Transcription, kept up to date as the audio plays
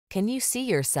Can you see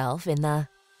yourself in the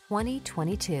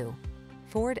 2022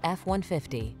 Ford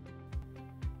F-150?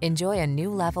 Enjoy a new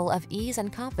level of ease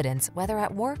and confidence whether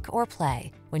at work or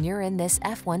play when you're in this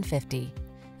F-150.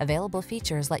 Available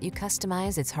features let you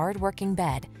customize its hard-working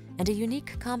bed, and a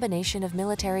unique combination of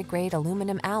military-grade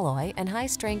aluminum alloy and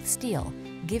high-strength steel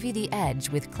give you the edge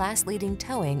with class-leading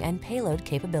towing and payload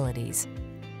capabilities.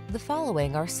 The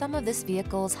following are some of this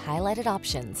vehicle's highlighted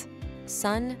options: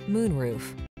 sun,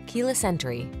 moonroof, keyless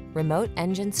entry, remote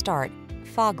engine start,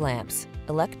 fog lamps,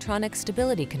 electronic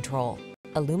stability control,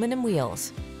 aluminum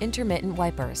wheels, intermittent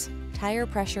wipers, tire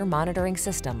pressure monitoring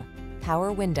system,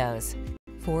 power windows,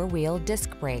 four-wheel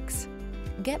disc brakes.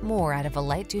 Get more out of a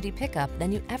light-duty pickup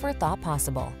than you ever thought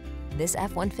possible. This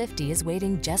F-150 is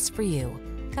waiting just for you.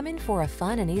 Come in for a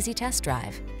fun and easy test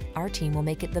drive. Our team will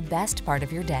make it the best part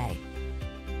of your day.